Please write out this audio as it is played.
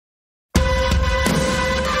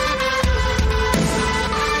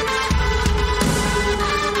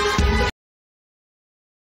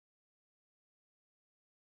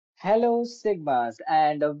Hello Sigmas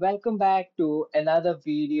and welcome back to another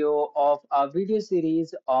video of our video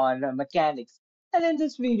series on mechanics. And in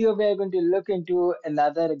this video, we are going to look into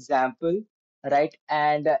another example, right?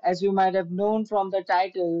 And as you might have known from the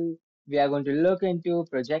title, we are going to look into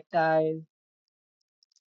projectile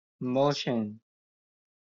motion.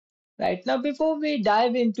 Right now, before we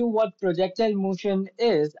dive into what projectile motion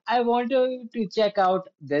is, I want you to check out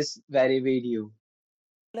this very video.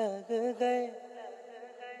 लग गए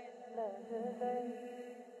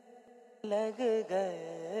लग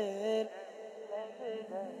गए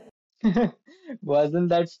Wasn't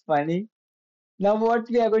that funny? Now, what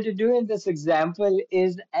we are going to do in this example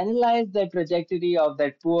is analyze the trajectory of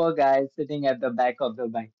that poor guy sitting at the back of the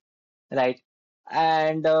bike, right?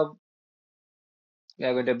 And we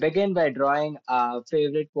are going to begin by drawing our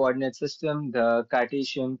favorite coordinate system, the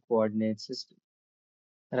Cartesian coordinate system,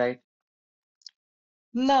 right?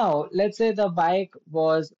 Now, let's say the bike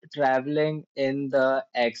was traveling in the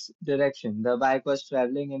x direction. The bike was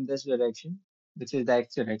traveling in this direction, which is the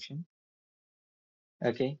x direction,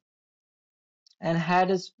 okay, and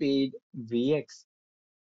had a speed vx.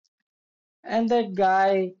 And that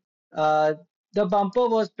guy, uh, the bumper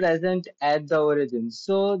was present at the origin.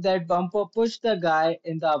 So that bumper pushed the guy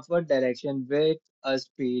in the upward direction with a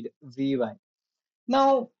speed Vy.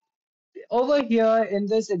 Now, over here in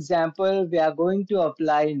this example, we are going to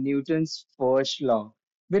apply Newton's first law,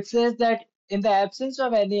 which says that in the absence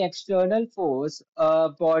of any external force, a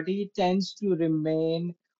body tends to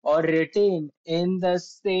remain or retain in the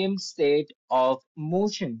same state of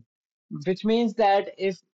motion, which means that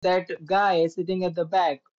if that guy sitting at the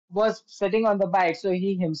back was sitting on the bike, so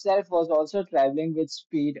he himself was also traveling with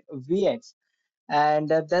speed Vx, and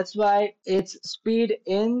that's why its speed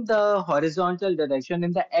in the horizontal direction,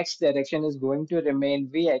 in the x direction, is going to remain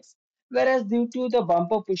vx, whereas due to the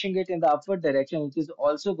bumper pushing it in the upward direction, it is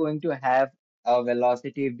also going to have a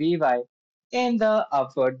velocity vy in the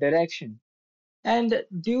upward direction. And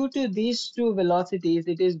due to these two velocities,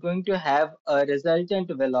 it is going to have a resultant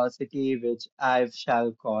velocity which I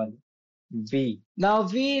shall call V. Now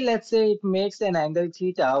V, let's say it makes an angle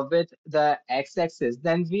theta with the x-axis,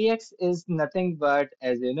 then Vx is nothing but,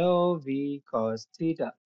 as you know, V cos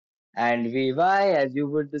theta. And Vy, as you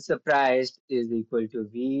would be surprised, is equal to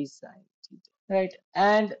V sin theta. Right?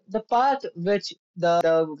 And the path which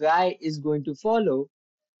the guy is going to follow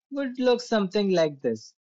would look something like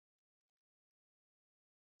this.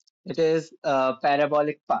 It is a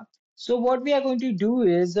parabolic path. So what we are going to do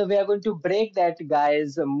is we are going to break that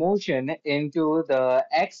guy's motion into the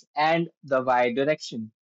x and the y direction.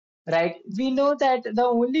 Right? We know that the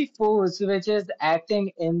only force which is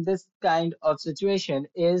acting in this kind of situation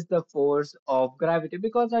is the force of gravity,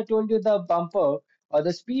 because I told you the bumper or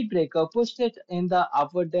the speed breaker pushed it in the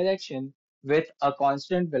upward direction with a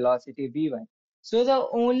constant velocity vy. So the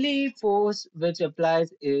only force which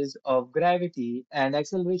applies is of gravity, and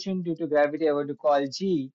acceleration due to gravity I want to call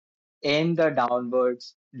g in the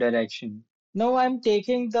downwards direction. Now I'm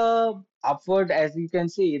taking the upward, as you can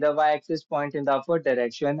see, the y-axis point in the upward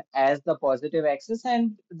direction as the positive axis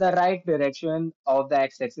and the right direction of the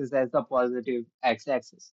x-axis as the positive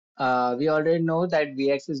x-axis. We already know that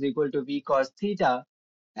Vx is equal to V cos theta,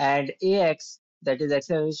 and Ax, that is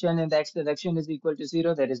acceleration in the x direction, is equal to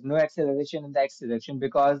zero. There is no acceleration in the x direction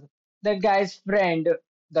because that guy's friend,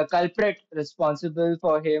 the culprit responsible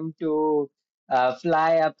for him to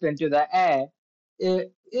fly up into the air,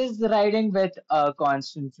 is riding with a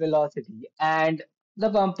constant velocity, and the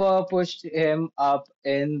bumper pushed him up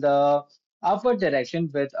in the upward direction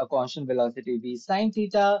with a constant velocity v sine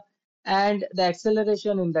theta, and the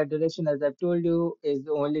acceleration in that direction, as I've told you, is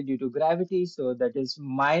only due to gravity, so that is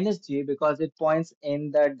minus g because it points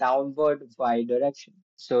in the downward y direction.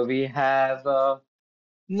 So we have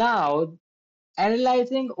now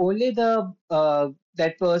analyzing only the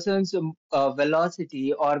that person's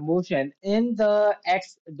velocity or motion in the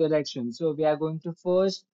x direction. So we are going to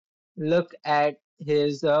first look at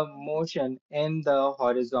his motion in the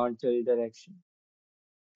horizontal direction.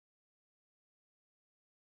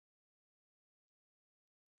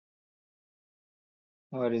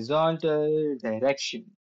 Horizontal direction.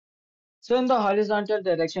 So in the horizontal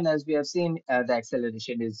direction, as we have seen, the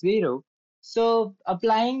acceleration is zero. So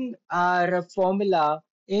applying our formula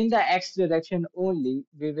in the x direction only,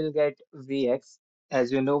 we will get Vx,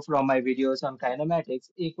 as you know from my videos on kinematics,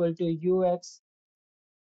 equal to Ux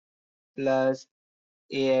plus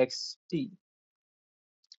AXT.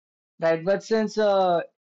 Right, but since AX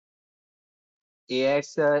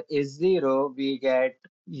is zero, we get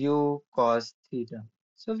U cos theta.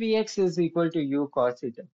 So Vx is equal to U cos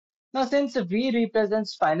theta. Now, since v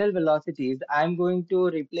represents final velocities, I'm going to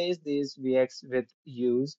replace these vx with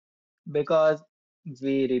u's because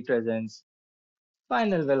v represents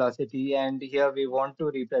final velocity, and here we want to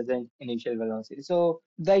represent initial velocity. So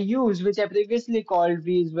the u's, which I previously called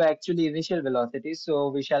v's, were actually initial velocities. So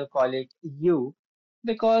we shall call it u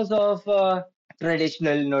because of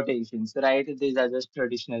traditional notations, right? These are just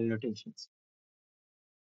traditional notations.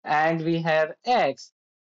 And we have x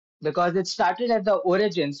because it started at the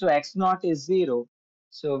origin, so x naught is 0.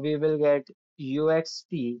 So we will get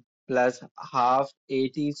uxt plus half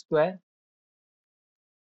at square.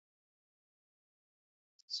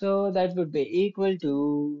 So that would be equal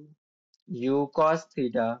to u cos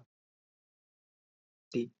theta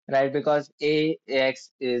t, right? Because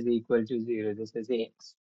ax is equal to 0. This is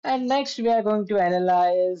ax. And next we are going to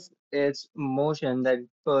analyze its motion, that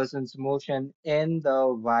person's motion in the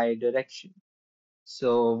y direction.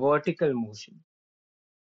 So vertical motion.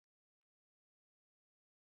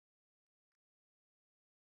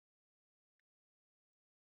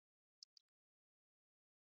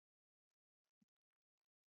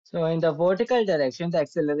 So in the vertical direction, the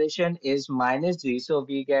acceleration is minus g. So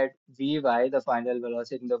we get Vy, the final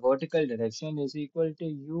velocity in the vertical direction, is equal to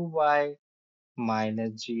Uy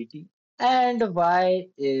minus gt. And y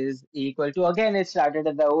is equal to, again, it started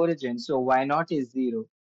at the origin. So y naught is 0.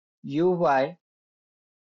 Uy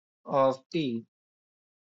of t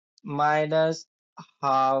minus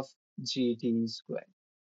half gt squared.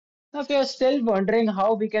 Now, if you're still wondering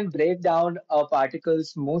how we can break down a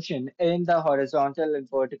particle's motion in the horizontal and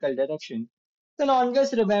vertical direction, then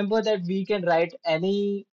always remember that we can write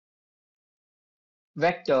any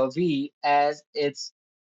vector v as its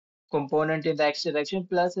component in the x direction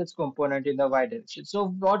plus its component in the y direction. So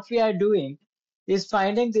what we are doing is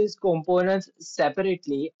finding these components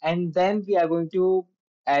separately, and then we are going to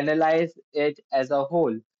analyze it as a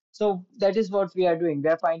whole. So that is what we are doing. We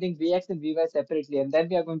are finding Vx and Vy separately, and then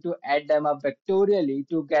we are going to add them up vectorially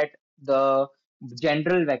to get the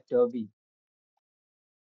general vector V.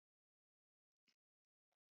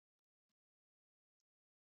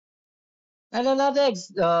 And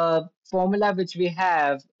another formula which we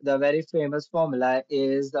have, the very famous formula,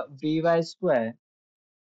 is the Vy square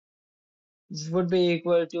would be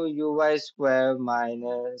equal to uy square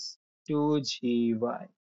minus 2gy.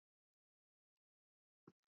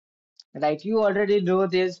 Right, you already know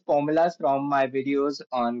these formulas from my videos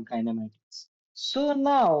on kinematics. So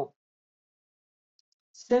now,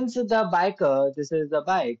 since the biker, this is the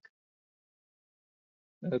bike,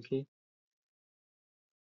 okay.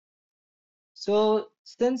 So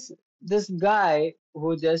since this guy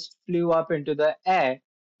who just flew up into the air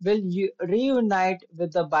will reunite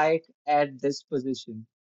with the bike at this position.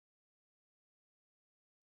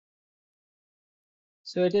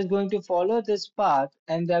 So it is going to follow this path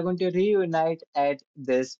and they are going to reunite at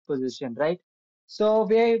this position, right? So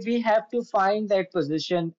we have to find that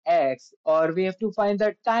position X, or we have to find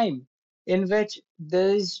the time in which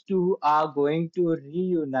these two are going to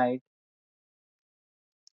reunite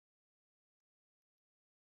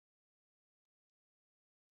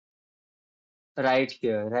right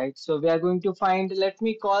here, right? So we are going to find, let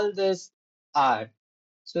me call this R.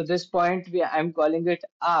 So this point I'm calling it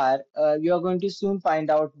R. You are going to soon find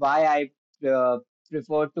out why I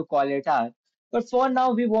prefer to call it R. But for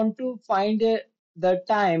now, we want to find the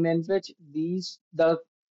time in which the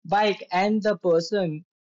bike and the person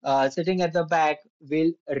sitting at the back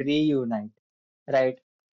will reunite, right?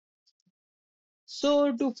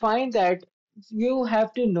 So to find that, you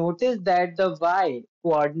have to notice that the y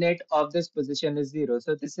coordinate of this position is 0.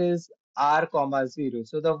 So this is r comma 0.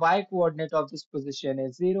 So the y coordinate of this position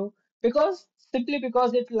is 0 because simply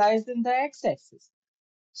because it lies in the x-axis.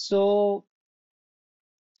 So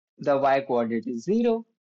the y coordinate is 0.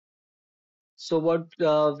 So what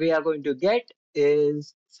we are going to get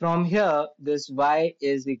is from here, this y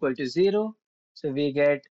is equal to 0. So we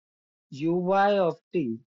get uy of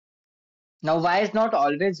t. Now y is not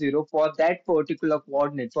always 0 for that particular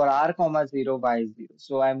coordinate. For r comma 0, y is 0.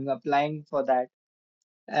 So I'm applying for that.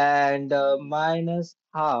 And minus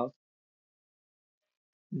half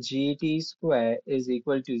gt square is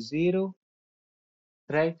equal to 0,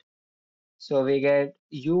 right? So we get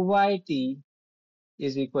uyt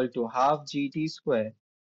is equal to half gt square.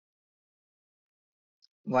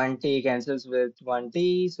 1t cancels with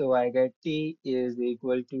 1t. So I get t is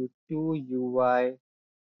equal to 2uy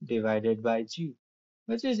divided by g,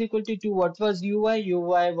 which is equal to 2. What was uy?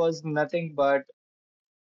 Uy was nothing but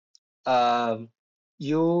um,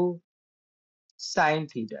 u sine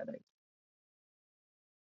theta, right?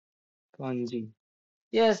 Upon g.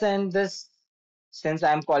 Yes, and this, since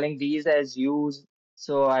I'm calling these as u's,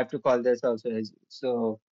 So I have to call this also as u.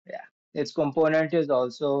 So yeah, its component is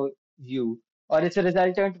also u, or its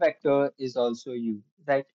resultant vector is also u,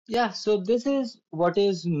 right? Yeah, so this is what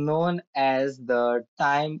is known as the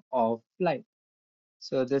time of flight.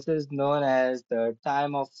 So this is known as the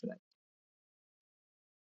time of flight.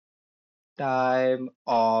 Time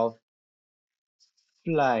of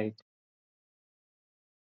flight,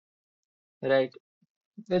 right?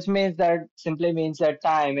 Which means that simply means the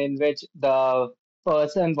time in which the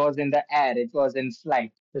person was in the air, it was in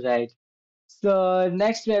flight, right? So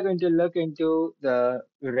next we are going to look into the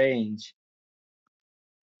range,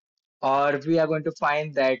 or we are going to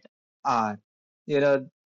find that R. You know,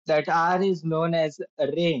 that R is known as a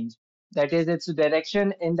range. That is its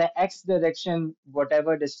direction in the x direction,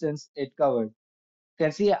 whatever distance it covered. You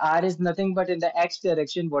can see R is nothing but in the x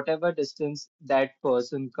direction, whatever distance that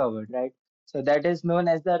person covered, right? So that is known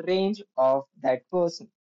as the range of that person.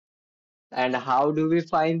 And how do we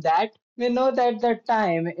find that? We know that the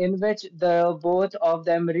time in which the both of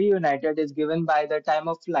them reunited is given by the time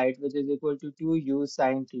of flight, which is equal to 2u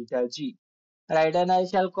sine theta g. Right, and I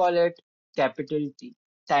shall call it capital T,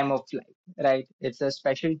 time of flight. Right, it's a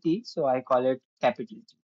special T, so I call it capital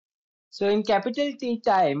T. So in capital T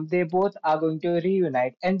time, they both are going to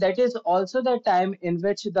reunite, and that is also the time in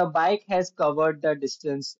which the bike has covered the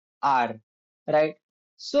distance r, right?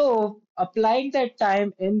 So applying that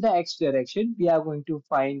time in the x direction, we are going to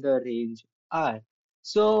find the range r.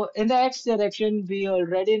 So in the x direction, we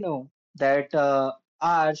already know that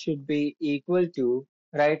r should be equal to,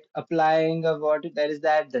 right? Applying what that is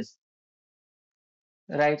that this,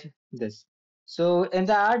 right? This. So in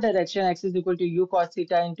the r direction, x is equal to u cos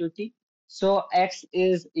theta into t. So x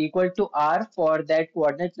is equal to r for that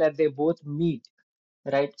coordinate where they both meet,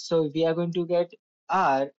 right? So we are going to get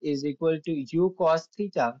r is equal to u cos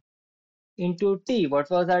theta into t. What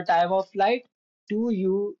was our time of flight?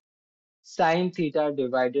 2u sine theta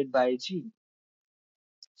divided by g.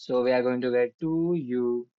 So we are going to get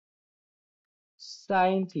 2u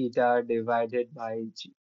sine theta divided by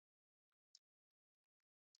g.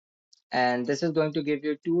 And this is going to give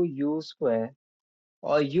you 2u square,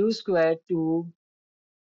 or u square 2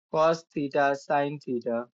 cos theta sine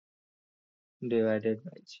theta divided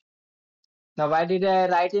by g. Now, why did I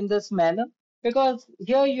write in this manner? Because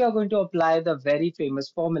here you are going to apply the very famous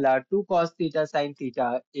formula 2 cos theta sine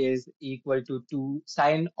theta is equal to 2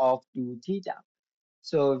 sine of 2 theta.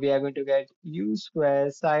 So we are going to get u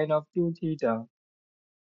square sine of 2 theta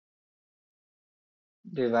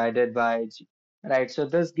divided by g. Right, so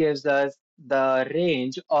this gives us the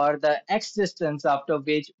range or the x distance after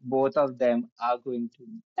which both of them are going to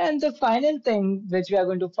meet. And the final thing which we are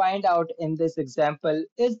going to find out in this example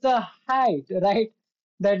is the height, right?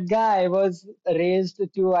 That guy was raised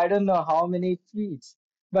to I don't know how many feet,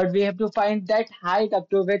 but we have to find that height up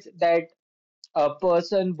to which that a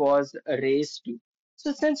person was raised to.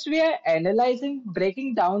 So since we are analyzing,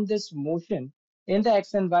 breaking down this motion in the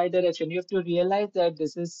x and y direction, you have to realize that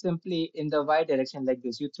this is simply in the y direction like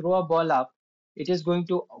this. You throw a ball up, it is going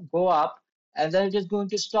to go up and then it is going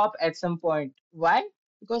to stop at some point. Why?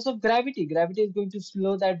 Because of gravity. Gravity is going to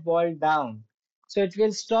slow that ball down. So it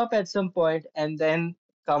will stop at some point and then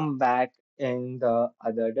come back in the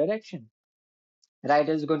other direction, right?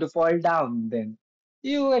 It's going to fall down then.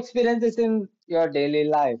 You experience this in your daily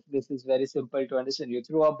life. This is very simple to understand. You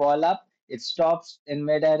throw a ball up, it stops in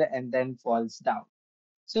midair and then falls down.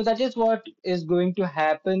 So that is what is going to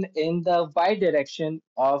happen in the y direction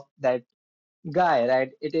of that guy,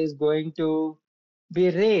 right? It is going to be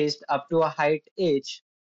raised up to a height h,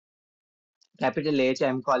 capital H,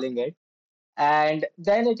 I'm calling it, and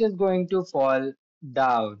then it is going to fall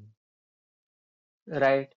down,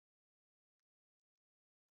 right?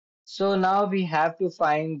 So now we have to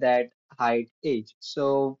find that height h.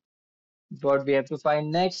 So what we have to find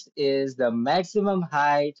next is the maximum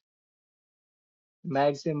height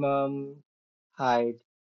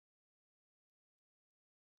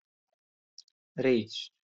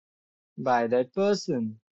reached by that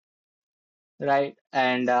person, right?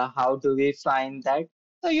 And how do we find that?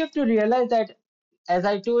 So you have to realize that, as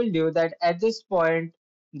I told you, that at this point,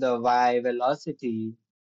 the y velocity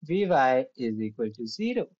Vy is equal to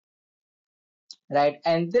 0, right?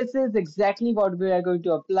 And this is exactly what we are going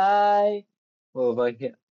to apply over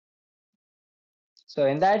here. So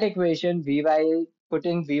in that equation, Vy,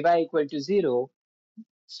 putting Vy equal to 0,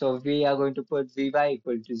 so we are going to put Vy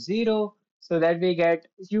equal to 0 so that we get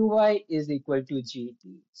Uy is equal to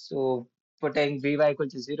Gt. So putting Vy equal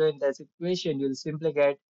to 0 in this equation, you'll simply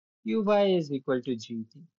get Uy is equal to Gt,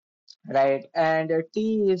 right? And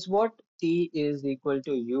T is what? T is equal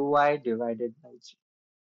to Uy divided by G.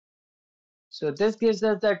 So this gives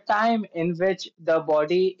us the time in which the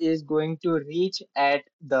body is going to reach at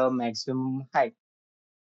the maximum height,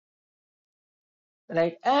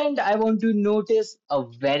 right? And I want to notice a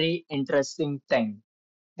very interesting thing.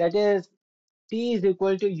 That is T is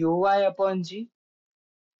equal to Uy upon G,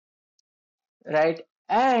 right?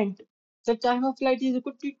 And the time of flight is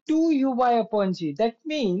equal to 2Uy upon G. That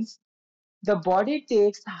means the body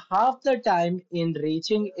takes half the time in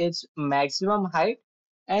reaching its maximum height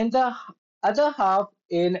and the other half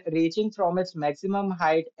in reaching from its maximum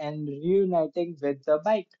height and reuniting with the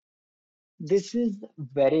bike. This is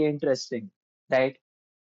very interesting, right?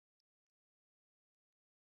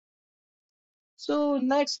 So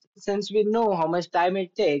next, since we know how much time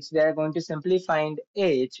it takes, we are going to simply find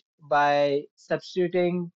h by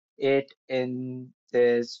substituting it in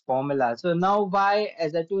this formula. So now y,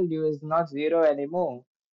 as I told you, is not 0 anymore,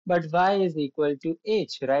 but y is equal to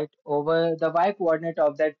h, right? Over the y coordinate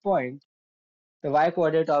of that point, the y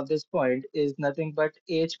coordinate of this point is nothing but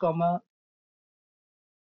h comma,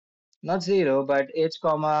 not 0, but h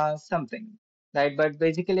comma something, right? But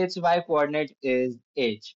basically its y coordinate is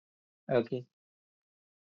h. Okay.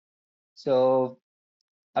 So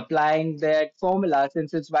applying that formula,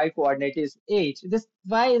 since its y coordinate is h, this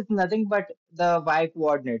y is nothing but the y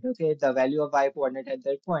coordinate, okay, the value of y coordinate at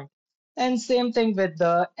that point. And same thing with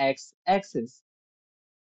the x axis,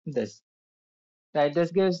 this, right?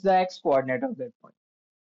 This gives the x coordinate of that point.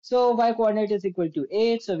 So y coordinate is equal to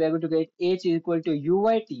h, so we are going to get h equal to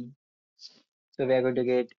uyt. So we are going to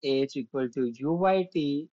get h equal to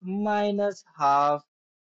uyt minus half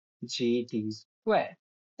gt square.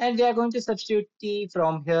 And we are going to substitute t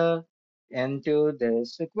from here into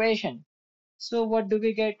this equation. So what do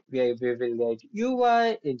we get? We will get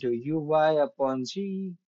uy into uy upon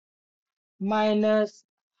g minus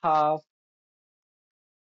half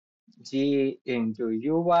g into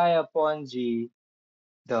uy upon g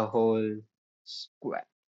the whole square.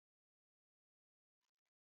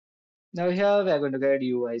 Now here we are going to get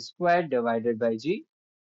uy squared divided by g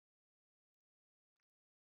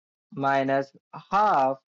minus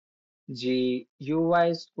half g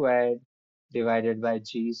uy squared divided by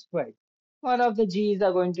g squared. One of the g's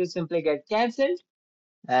are going to simply get cancelled.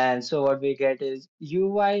 And so what we get is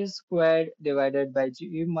uy squared divided by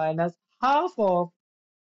g minus half of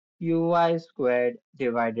uy squared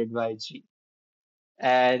divided by g.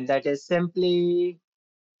 And that is simply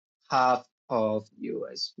half of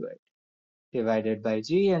uy squared divided by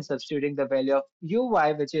g. And substituting the value of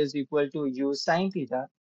uy, which is equal to u sine theta,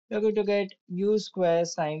 we're going to get u square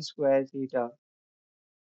sine square theta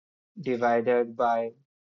divided by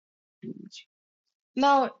 2g.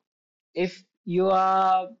 Now, if you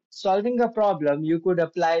are solving a problem, you could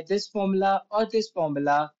apply this formula or this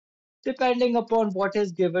formula depending upon what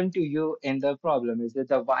is given to you in the problem. Is it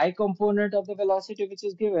the y component of the velocity which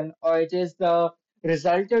is given, or it is the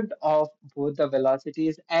resultant of both the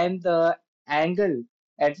velocities and the angle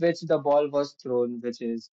at which the ball was thrown, which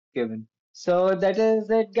is given. So that is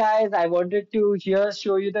it, guys. I wanted to here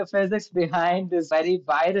show you the physics behind this very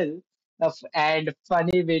viral and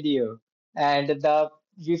funny video. And the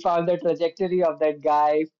we found the trajectory of that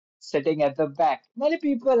guy sitting at the back. Many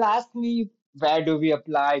people ask me, where do we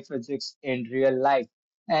apply physics in real life?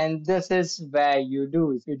 And this is where you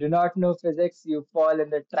do. If you do not know physics, you fall in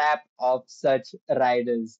the trap of such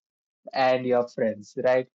riders and your friends,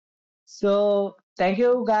 right? So thank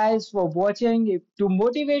you guys for watching. To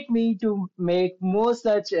motivate me to make more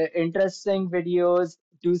such interesting videos,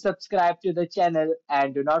 do subscribe to the channel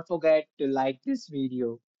and do not forget to like this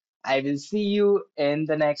video. I will see you in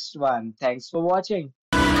the next one. Thanks for watching.